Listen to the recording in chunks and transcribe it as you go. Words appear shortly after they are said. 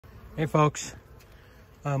Hey folks,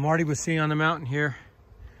 Marty with Sea on the Mountain here,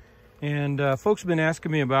 and folks have been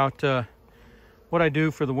asking me about what I do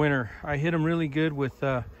for the winter. I hit them really good with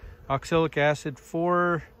oxalic acid.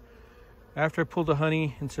 After I pulled the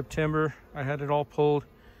honey in September, I had it all pulled,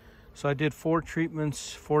 so I did 4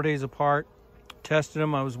 treatments 4 days apart, tested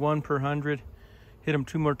them. I was 1 per 100, hit them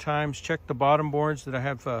 2 more times, checked the bottom boards that I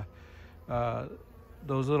have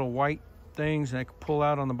those little white things and I could pull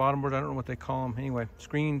out on the bottom board. I don't know what they call them. Anyway,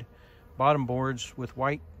 screened bottom boards with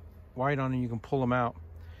white on them, you can pull them out.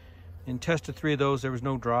 And tested 3 of those, there was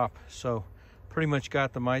no drop. So pretty much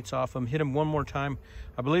got the mites off them. Hit them 1 more time,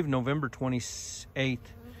 I believe November 28th.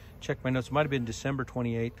 Check my notes, might have been December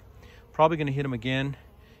 28th. Probably gonna hit them again,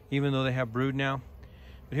 even though they have brood now.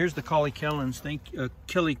 But here's the Kelly Collins,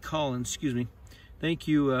 Kelly Collins, excuse me. Thank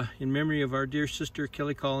you in memory of our dear sister,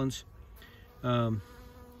 Kelly Collins.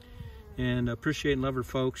 And appreciate and love her,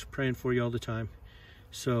 folks. Praying for you all the time.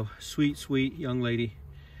 So sweet, sweet young lady.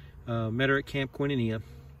 Met her at Camp Quinania,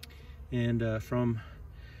 and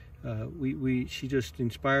she just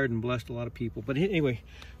inspired and blessed a lot of people. But anyway,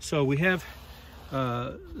 so we have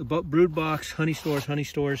brood box, honey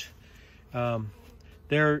stores. I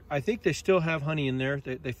think they still have honey in there.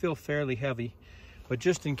 They feel fairly heavy, but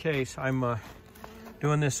just in case, I'm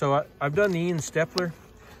doing this. So I've done the Ian Stepler.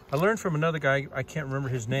 I learned from another guy, I can't remember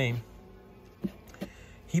his name.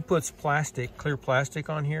 He puts clear plastic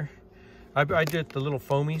on here. I did the little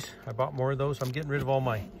foamies. I bought more of those. I'm getting rid of all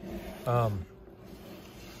my my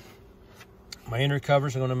inner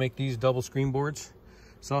covers. I'm gonna make these double screen boards.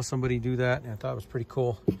 Saw somebody do that and I thought it was pretty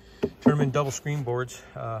cool. Turn them in double screen boards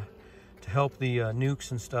to help the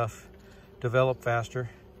nukes and stuff develop faster.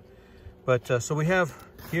 But so we have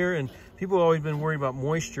here, and people have always been worried about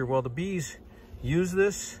moisture. Well, the bees use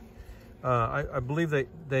this. I believe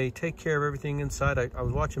they take care of everything inside. I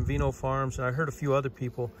was watching Vino Farms, and I heard a few other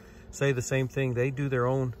people say the same thing. They do their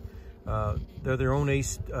own, they're their own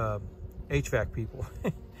HVAC people.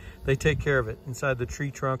 They take care of it inside the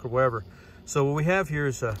tree trunk or wherever. So what we have here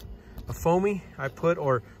is a foamy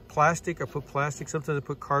or plastic. I put plastic. Sometimes I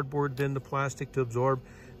put cardboard in the plastic to absorb.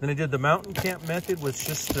 Then I did the mountain camp method with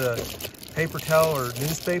just paper towel or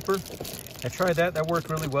newspaper. I tried that. That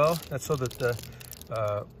worked really well. That's so that the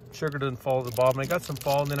sugar doesn't fall to the bottom. I got some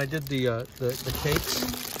fall, and then I did the cakes.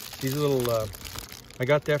 These little, I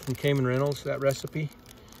got that from Cayman Reynolds, that recipe.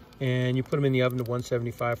 And you put them in the oven to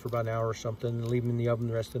 175 for about an hour or something, and leave them in the oven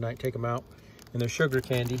the rest of the night. Take them out, and they're sugar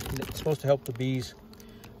candy. And it's supposed to help the bees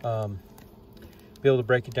be able to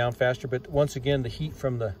break it down faster. But once again, the heat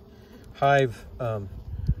from the hive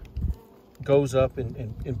goes up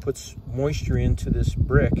and puts moisture into this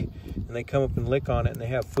brick, and they come up and lick on it, and they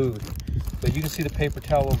have food. But you can see the paper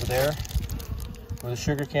towel over there, or the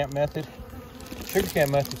sugar camp method. Sugar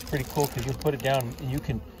camp method is pretty cool because you can put it down and you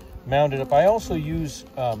can mount it up. I also use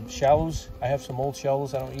shallows. I have some old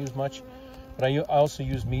shallows I don't use much, but I also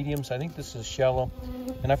use mediums. I think this is shallow,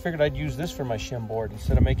 and I figured I'd use this for my shim board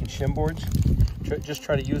instead of making shim boards. Just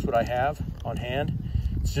try to use what I have on hand.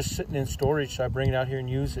 It's just sitting in storage, so I bring it out here and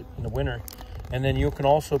use it in the winter. And then you can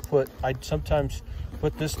also put, I sometimes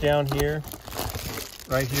put this down here,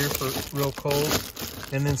 right here for real cold.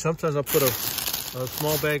 And then sometimes I'll put a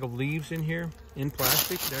small bag of leaves in here, in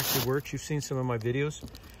plastic. It actually works. You've seen some of my videos.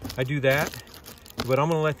 I do that, but I'm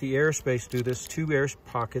gonna let the airspace do this, 2 air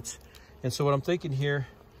pockets. And so what I'm thinking here,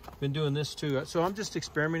 I've been doing this too. So I'm just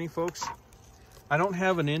experimenting, folks. I don't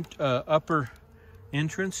have an upper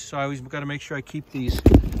entrance, so I always got to make sure I keep these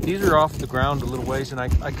are off the ground a little ways, and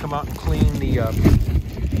I come out and clean the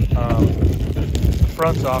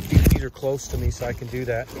fronts off. These are close to me, so I can do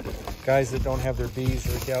that. Guys that don't have their bees,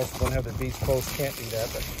 or gals that don't have their bees close, can't do that.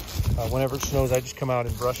 But whenever it snows, I just come out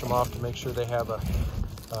and brush them off to make sure they have a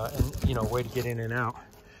way to get in and out.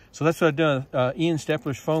 So that's what I've done. Ian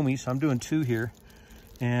Stepler's foamies. I'm doing 2 here,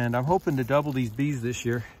 and I'm hoping to double these bees this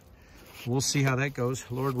year. We'll see how that goes.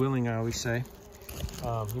 Lord willing, I always say.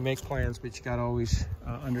 You make plans, but you got to always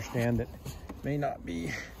understand that it may not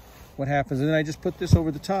be what happens. And then I just put this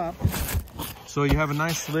over the top, so you have a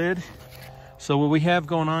nice lid. So what we have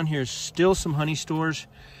going on here is still some honey stores.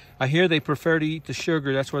 I hear they prefer to eat the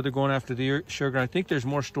sugar. That's why they're going after the sugar. I think there's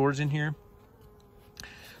more stores in here.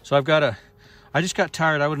 So I just got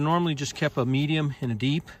tired. I would have normally just kept a medium and a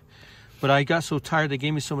deep, but I got so tired. They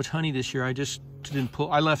gave me so much honey this year. I just didn't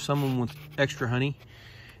pull. I left some of them with extra honey.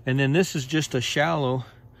 And then this is just a shallow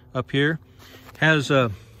up here. Has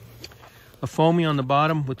a foamy on the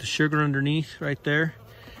bottom with the sugar underneath right there.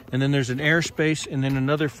 And then there's an air space, and then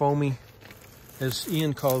another foamy, as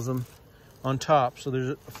Ian calls them, on top. So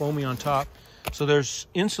there's a foamy on top. So there's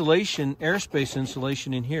insulation, airspace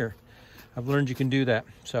insulation in here. I've learned you can do that.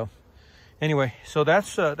 So Anyway, so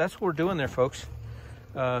that's what we're doing there, folks.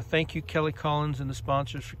 Thank you, Kelly Collins, and the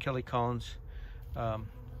sponsors for Kelly Collins. All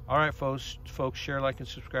right, folks, share, like, and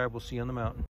subscribe. We'll see you on the mountain.